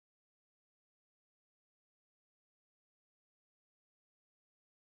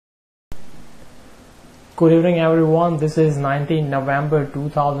Good evening everyone, this is 19 November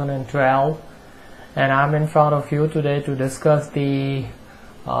 2012 and I'm in front of you today to discuss the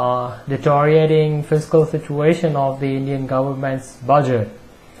deteriorating fiscal situation of the Indian government's budget.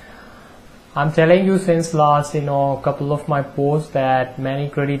 I'm telling you since last couple of my posts that many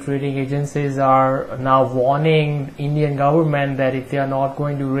credit rating agencies are now warning Indian government that if they are not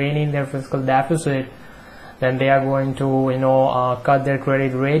going to rein in their fiscal deficit, then they are going to cut their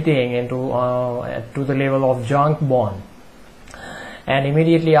credit rating into to the level of junk bond. And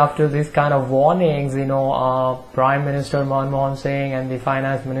immediately after this kind of warnings, Prime Minister Manmohan and the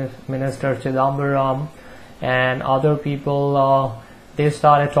Finance Minister Chidambaram and other people they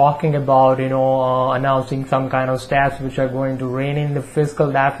started talking about announcing some kind of steps which are going to rein in the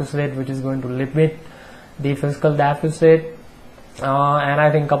fiscal deficit, which is going to limit the fiscal deficit. And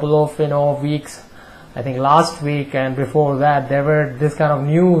I think couple of weeks, I think last week and before that, there were this kind of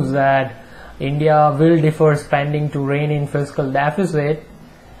news that India will defer spending to rein in fiscal deficit.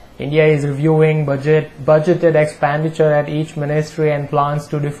 India is reviewing budgeted expenditure at each ministry and plans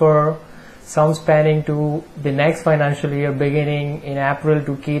to defer some spending to the next financial year beginning in April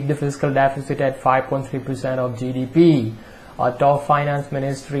to keep the fiscal deficit at 5.3% of GDP. A top finance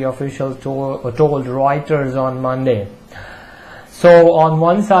ministry official told Reuters on Monday. So on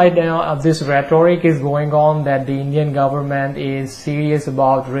one side, this rhetoric is going on that the Indian government is serious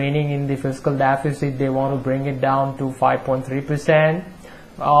about reining in the fiscal deficit. They want to bring it down to 5.3%,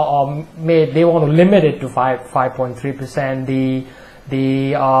 or they want to limit it to 5.3%.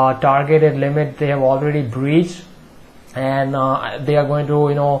 The targeted limit they have already breached, and they are going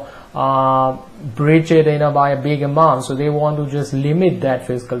to breach it by a big amount. So they want to just limit that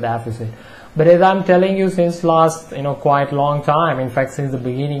fiscal deficit. But as I'm telling you since last quite long time, in fact since the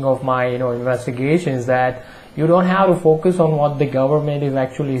beginning of my investigations, that you don't have to focus on what the government is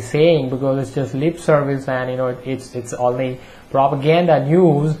actually saying, because it's just lip service and it's only propaganda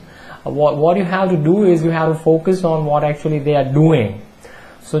news. What you have to do is you have to focus on what actually they are doing.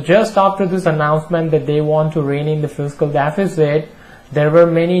 So just after this announcement that they want to rein in the fiscal deficit, there were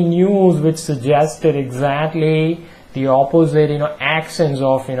many news which suggested exactly the opposite actions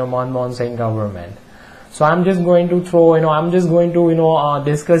of Manmohan Singh government. So I'm just going to throw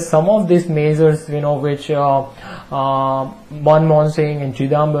discuss some of these measures which Manmohan Singh and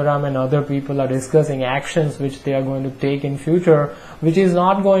Chidambaram and other people are discussing, actions which they are going to take in future, which is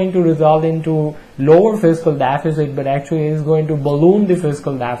not going to result into lower fiscal deficit, but actually is going to balloon the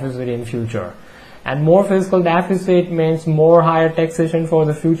fiscal deficit in future. And more fiscal deficit means more higher taxation for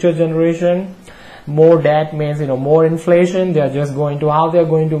the future generation. More debt means more inflation. They are just going to, how they are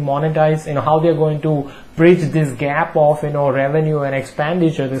going to monetize, how they are going to bridge this gap of revenue and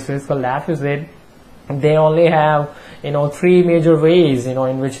expenditure, this fiscal deficit. They only have three major ways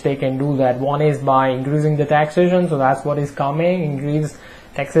in which they can do that. One is by increasing the taxation, so that's what is coming. Increased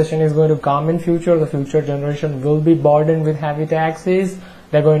taxation is going to come in future. The future generation will be burdened with heavy taxes.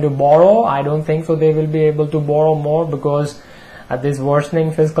 They're going to borrow. I don't think so they will be able to borrow more, because this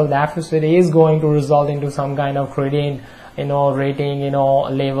worsening fiscal deficit is going to result into some kind of credit rating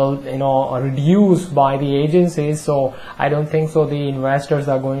level reduced by the agencies. So I don't think so the investors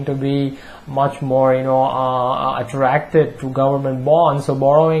are going to be much more attracted to government bonds. So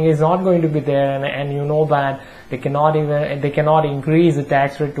borrowing is not going to be there, and that they cannot increase the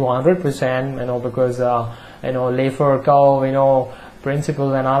tax rate to 100% because Laffer curve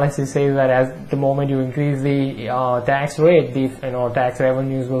principal analysis says that as the moment you increase the tax rate, the tax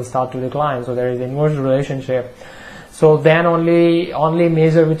revenues will start to decline. So there is inverse relationship. So then only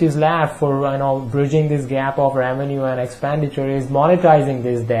measure which is left for bridging this gap of revenue and expenditure is monetizing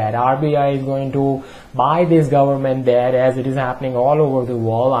this debt. RBI is going to buy this government debt, as it is happening all over the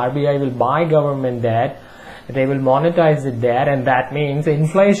world. RBI will buy government debt. They will monetize the debt, and that means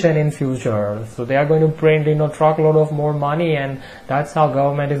inflation in future. So they are going to print truckload of more money, and that's how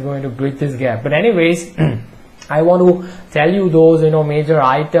government is going to bridge this gap. But anyways, I want to tell you those major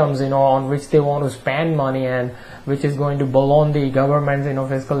items on which they want to spend money, and which is going to balloon the government's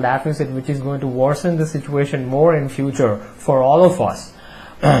fiscal deficit, which is going to worsen the situation more in future for all of us.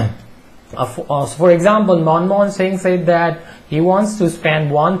 For example, Manmohan Singh said that he wants to spend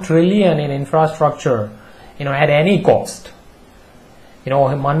 1 trillion in infrastructure at any cost.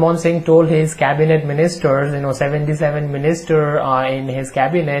 Manmohan Singh told his cabinet ministers, 77 ministers in his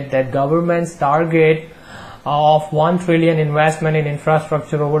cabinet, that government's target of 1 trillion investment in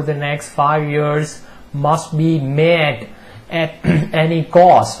infrastructure over the next 5 years must be met at any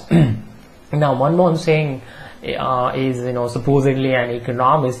cost. Now Manmohan Singh is supposedly an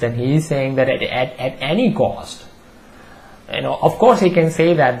economist, and he is saying that at any cost. of course he can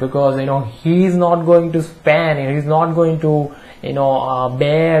say that, because he's not going to spend, he's not going to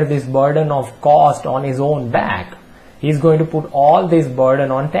bear this burden of cost on his own back. He's going to put all this burden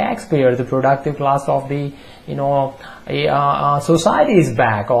on taxpayers, the productive class of the society's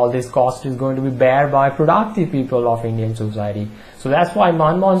back. All this cost is going to be bared by productive people of Indian society. So that's why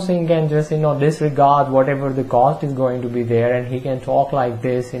Manmohan Singh can just disregard whatever the cost is going to be there, and he can talk like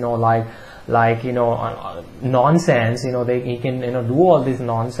this, nonsense. He can do all this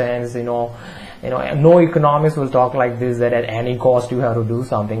nonsense. No economics will talk like this, that at any cost you have to do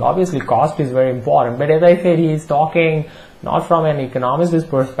something. Obviously cost is very important, but as I said, he is talking not from an economist's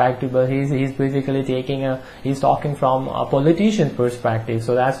perspective, but he's basically he's talking from a politician's perspective.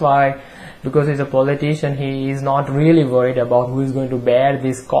 So that's why, because he's a politician, he is not really worried about who is going to bear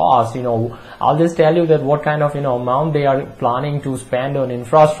this cost. I'll just tell you that what kind of amount they are planning to spend on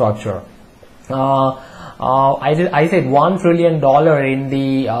infrastructure. I said $1 trillion in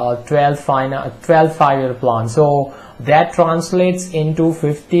the 12th five-year plan. So that translates into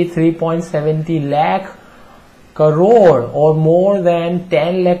 53.70 lakh crore, or more than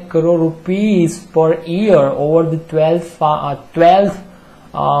 10 lakh crore rupees per year over the 12th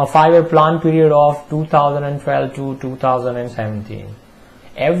five-year plan period of 2012 to 2017.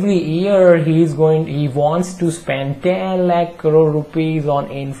 Every year he wants to spend 10 lakh crore rupees on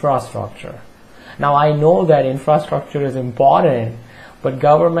infrastructure. Now I know that infrastructure is important, but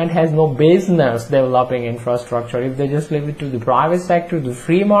government has no business developing infrastructure. If they just leave it to the private sector, the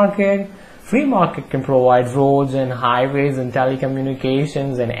free market can provide roads and highways and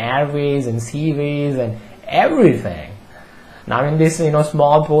telecommunications and airways and seaways and everything. Now in this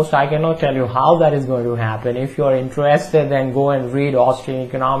small post, I cannot tell you how that is going to happen. If you are interested, then go and read Austrian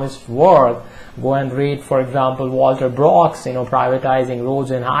economist's work. Go and read, for example, Walter Brock's privatizing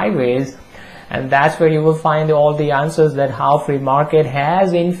roads and highways. And that's where you will find all the answers, that how free market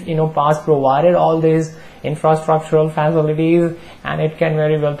has in past provided all these infrastructural facilities, and it can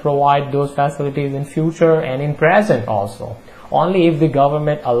very well provide those facilities in future and in present also, only if the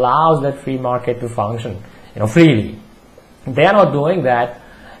government allows that free market to function freely. They are not doing that,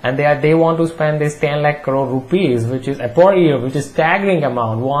 and they want to spend this 10 lakh crore rupees, which is per year, which is staggering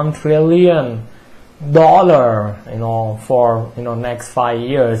amount, $1 trillion for next 5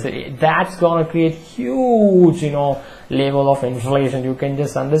 years. That's going to create huge level of inflation. You can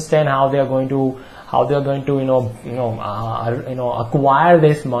just understand how they are going to acquire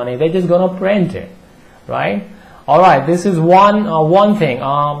this money. They're just going to print it, right? All right, this is one thing.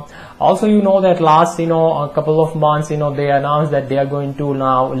 Also, that last a couple of months they announced that they are going to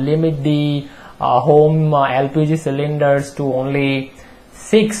now limit the home LPG cylinders to only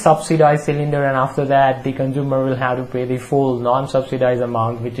 6 subsidized cylinder, and after that the consumer will have to pay the full non-subsidized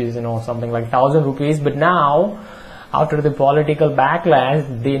amount, which is something like 1,000 rupees. But now, after the political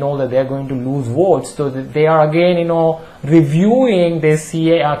backlash, they know that they are going to lose votes, so they are again reviewing this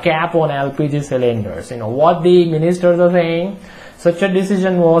cap on LPG cylinders. What the ministers are saying, such a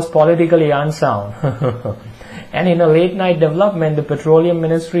decision was politically unsound. And in a late night development, the petroleum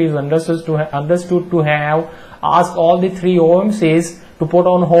ministry is understood to have asked all the 3 OMCs to put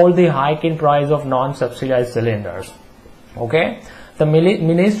on hold the hike in price of non-subsidized cylinders. Okay, the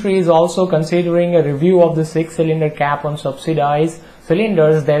ministry is also considering a review of the 6-cylinder cap on subsidized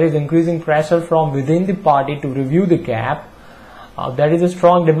cylinders. There is increasing pressure from within the party to review the cap. There is a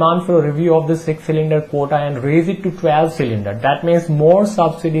strong demand for a review of the 6-cylinder quota and raise it to 12-cylinder. That means more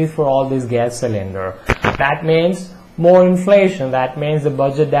subsidies for all these gas cylinder. That means more inflation. That means the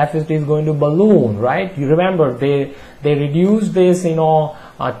budget deficit is going to balloon, right? You remember they reduced this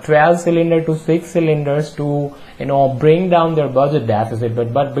 12-cylinder to 6 cylinders to bring down their budget deficit,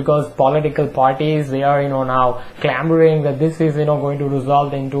 but because political parties, they are now clamoring that this is going to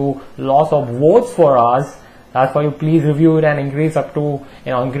result into loss of votes for us. That's why you please review it and increase it up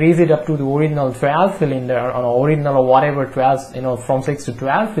to the original 12 cylinder, or original or whatever 12, from 6 to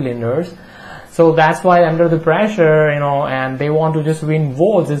 12 cylinders. So that's why under the pressure, and they want to just win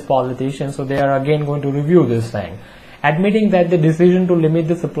votes, these politicians, so they are again going to review this thing. Admitting that the decision to limit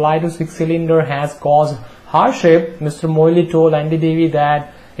the supply to 6-cylinder has caused hardship, Mr. Moily told NDTV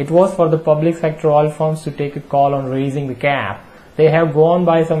that it was for the public sector oil firms to take a call on raising the cap. They have gone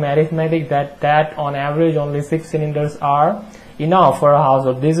by some arithmetic that on average only 6 cylinders are enough for a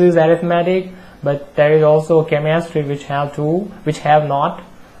household. This is arithmetic, but there is also chemistry which they have not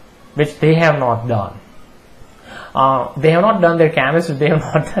done. They have not done their chemistry, they have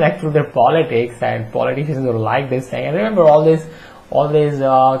not done actually their politics, and politicians don't like this thing. And remember, all these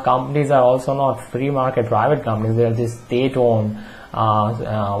companies are also not free market private companies. They are just state-owned,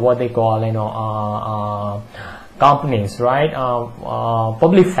 what they call companies, right?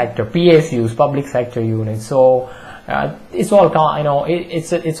 Public sector, PSUs, public sector units. So it's all,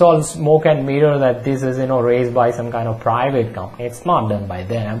 it's all smoke and mirror that this is, raised by some kind of private company. It's not done by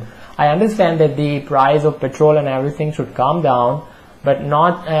them. I understand that the price of petrol and everything should come down, but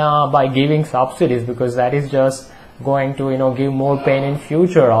not by giving subsidies, because that is just going to, give more pain in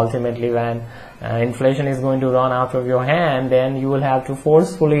future. Ultimately, when inflation is going to run out of your hand, then you will have to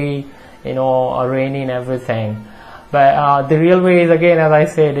forcefully, rein in everything. But the real way is, again, as I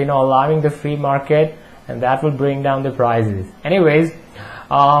said, allowing the free market, and that will bring down the prices. Anyways,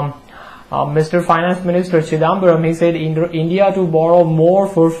 Mr. Finance Minister Chidambaram, he said India to borrow more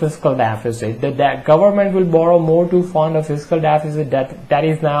for fiscal deficit. That government will borrow more to fund a fiscal deficit that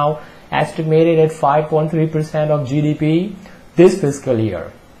is now estimated at 5.3% of GDP this fiscal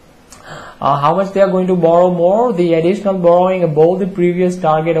year. How much they are going to borrow more? The additional borrowing above the previous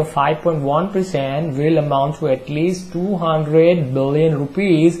target of 5.1% will amount to at least 200 billion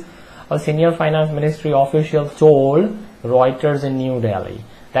rupees, a senior finance ministry official told Reuters in New Delhi.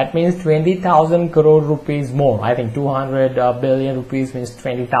 That means 20,000 crore rupees more. I think 200 billion rupees means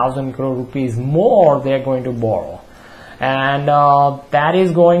 20,000 crore rupees more they are going to borrow. And that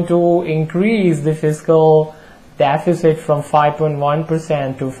is going to increase the fiscal deficit from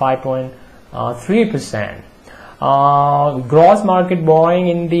 5.1% to 5.3%. Gross market borrowing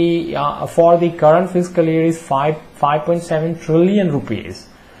in the for the current fiscal year is 5.7 trillion rupees.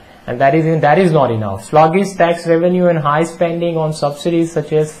 And that is not enough. Sluggish tax revenue and high spending on subsidies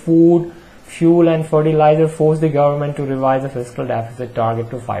such as food, fuel and fertilizer forced the government to revise the fiscal deficit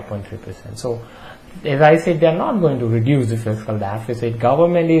target to 5.3%. So, as I said, they are not going to reduce the fiscal deficit.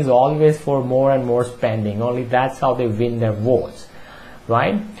 Government is always for more and more spending. Only that's how they win their votes,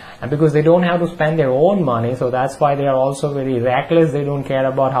 right? And because they don't have to spend their own money, so that's why they are also very reckless. They don't care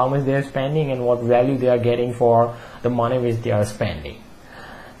about how much they are spending and what value they are getting for the money which they are spending.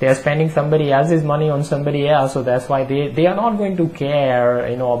 They are spending somebody else's money on somebody else, so that's why they are not going to care,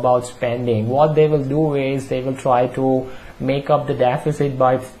 about spending. What they will do is they will try to make up the deficit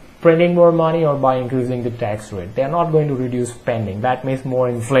by printing more money or by increasing the tax rate. They are not going to reduce spending. That means more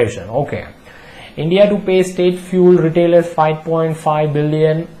inflation. Okay. India to pay state fuel retailers 5.5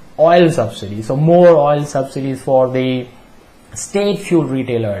 billion oil subsidies. So more oil subsidies for the state fuel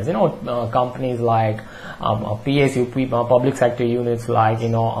retailers, companies like PSU, public sector units like,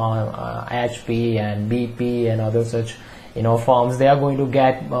 HP and BP and other such, firms. They are going to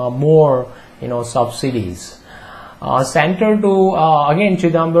get more, subsidies. Center to, again,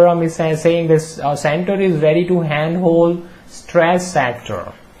 Chidambaram is saying this, center is ready to handhold stress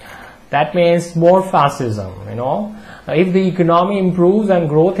sector. That means more fascism, If the economy improves and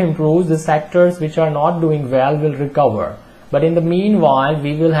growth improves, the sectors which are not doing well will recover. But in the meanwhile,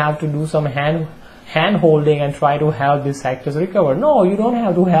 we will have to do some hand holding and try to help these sectors recover. No, you don't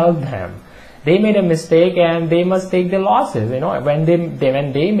have to help them. They made a mistake and they must take the losses. When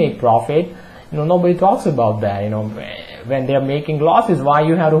they make profit, nobody talks about that. When they are making losses, why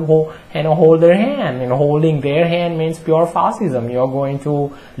you have to hold their hand? Holding their hand means pure fascism. You are going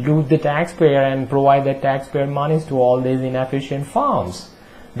to loot the taxpayer and provide the taxpayer monies to all these inefficient firms.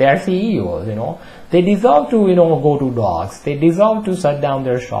 They are CEOs, They deserve to, go to dogs. They deserve to shut down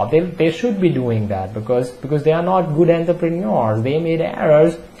their shop. They should be doing that because they are not good entrepreneurs. They made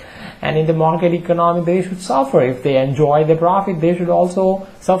errors, and in the market economy, they should suffer. If they enjoy the profit, they should also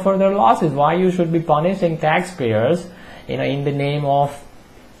suffer their losses. Why you should be punishing taxpayers, in the name of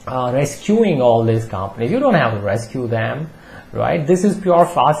rescuing all these companies? You don't have to rescue them, right? This is pure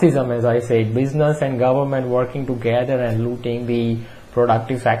fascism, as I said. Business and government working together and looting the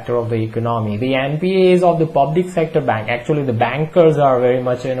productive sector of the economy. The NPAs of the public sector bank, actually the bankers are very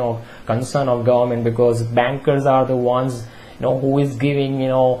much, concern of government, because bankers are the ones, who is giving,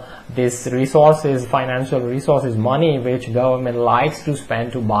 this resources, financial resources, money which government likes to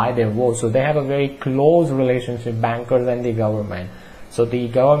spend to buy their votes. So they have a very close relationship, bankers and the government. So the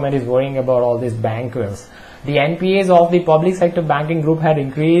government is worrying about all these bankers. The NPAs of the public sector banking group had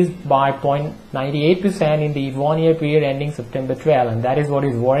increased by 0.98% in the 1 year period ending September 12, and that is what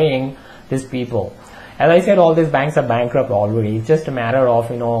is worrying these people. As I said, all these banks are bankrupt already. It's just a matter of,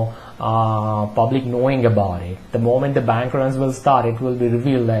 public knowing about it. The moment the bank runs will start, it will be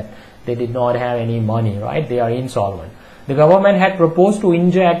revealed that they did not have any money, right? They are insolvent. The government had proposed to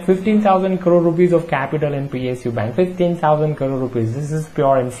inject 15,000 crore rupees of capital in PSU bank. 15,000 crore rupees. This is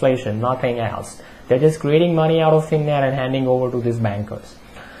pure inflation, nothing else. They're just creating money out of thin air and handing over to these bankers.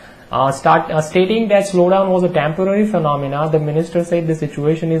 Stating that slowdown was a temporary phenomena, the minister said the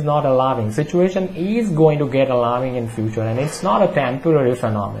situation is not alarming. Situation is going to get alarming in future, and it's not a temporary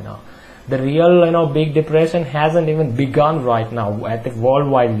phenomena. the real big depression hasn't even begun right now at the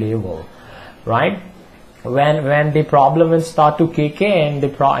worldwide level, right? When the problem will start to kick in,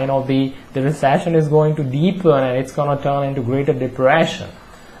 the recession is going to deepen and it's going to turn into greater depression,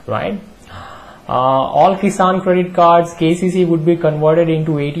 right? All Kisan credit cards, KCC, would be converted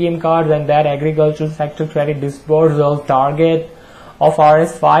into ATM cards, and that agricultural sector credit disbursal target of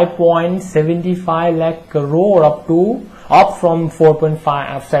Rs 5.75 lakh crore up from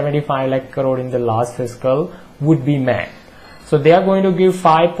 4.75 lakh crore in the last fiscal would be met. So they are going to give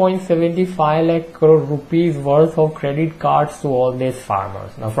 5.75 lakh crore rupees worth of credit cards to all these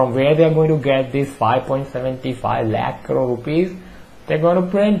farmers. Now from where they are going to get this 5.75 lakh crore rupees? They are going to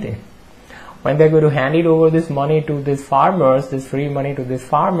print it. When they are going to hand it over this money to these farmers, this free money to these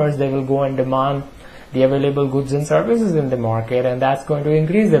farmers, they will go and demand the available goods and services in the market, and that's going to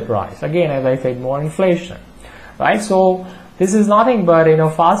increase the price. Again, as I said, more inflation, right? So this is nothing but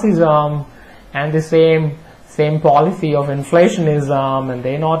fascism and the same policy of inflationism, and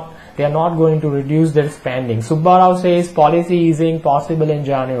they are not going to reduce their spending. Subbarao says policy easing possible in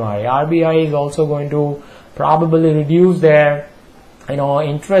January. RBI is also going to probably reduce their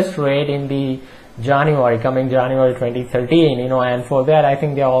interest rate in the coming January 2013, and for that I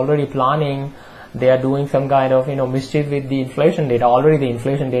think they are already planning. They are doing some kind of mischief with the inflation data. Already the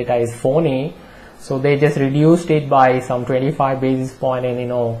inflation data is phony, so they just reduced it by some 25 basis point in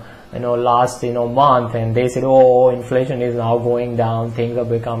last month, and they said, oh, inflation is now going down, things are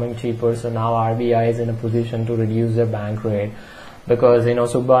becoming cheaper, so now RBI is in a position to reduce their bank rate, because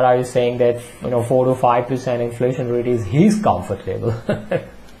Subbarao is saying that 4 to 5% inflation rate is comfortable.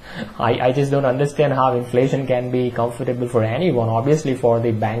 I just don't understand how inflation can be comfortable for anyone. Obviously for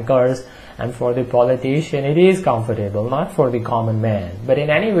the bankers and for the politician it is comfortable, not for the common man. But in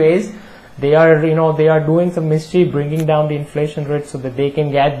any ways, they are doing some mischief, bringing down the inflation rate so that they can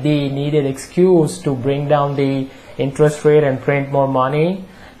get the needed excuse to bring down the interest rate and print more money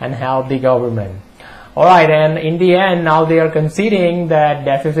and help the government. Alright, and in the end now they are conceding that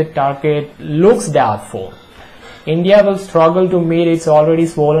deficit target looks doubtful. India will struggle to meet its already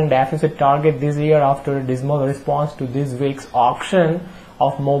swollen deficit target this year after a dismal response to this week's auction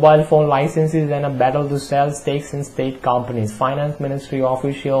of mobile phone licenses and a battle to sell stakes in state companies. Finance Ministry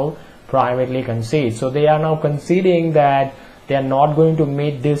official privately concedes. So they are now conceding that they are not going to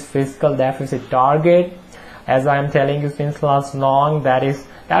meet this fiscal deficit target. As I am telling you since last long,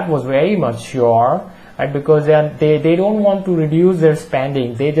 that was very much sure. Right, because they don't want to reduce their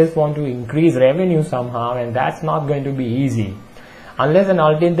spending, they just want to increase revenue somehow, and that's not going to be easy unless and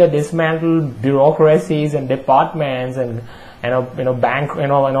until they dismantle bureaucracies and departments and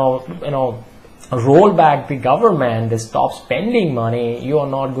roll back the government, they stop spending money. You are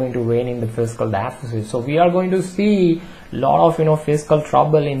not going to rein in the fiscal deficit. So we are going to see a lot of fiscal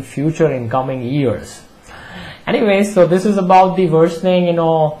trouble in future in coming years. Anyway, so this is about the worsening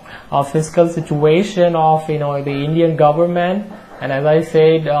fiscal situation of the Indian government, and as I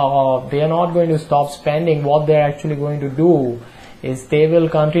said, they are not going to stop spending. What they are actually going to do is they will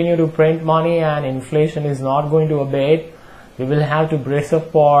continue to print money, and inflation is not going to abate. We will have to brace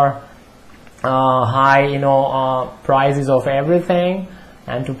up for high prices of everything,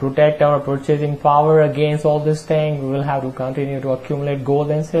 and to protect our purchasing power against all this thing, we will have to continue to accumulate gold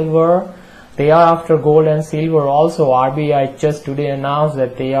and silver. They are after gold and silver also. RBI just today announced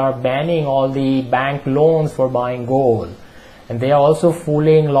that they are banning all the bank loans for buying gold, and they are also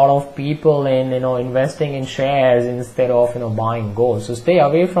fooling a lot of people in investing in shares instead of buying gold. So stay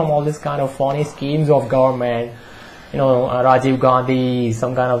away from all this kind of phony schemes of government. Rajiv Gandhi,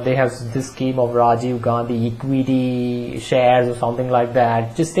 they have this scheme of Rajiv Gandhi equity shares or something like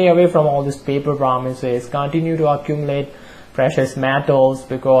that. Just stay away from all these paper promises. Continue to accumulate precious metals,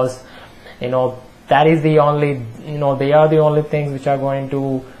 because that is the only, they are the only things which are going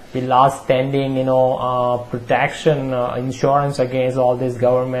to be last standing, protection, insurance against all these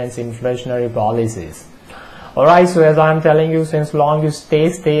government's inflationary policies. Alright, so as I'm telling you since long, you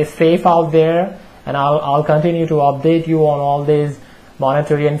stay safe out there, and I'll continue to update you on all this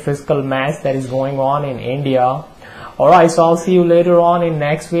monetary and fiscal mess that is going on in India. Alright, so I'll see you later on in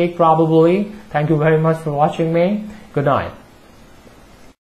next week probably. Thank you very much for watching me. Good night.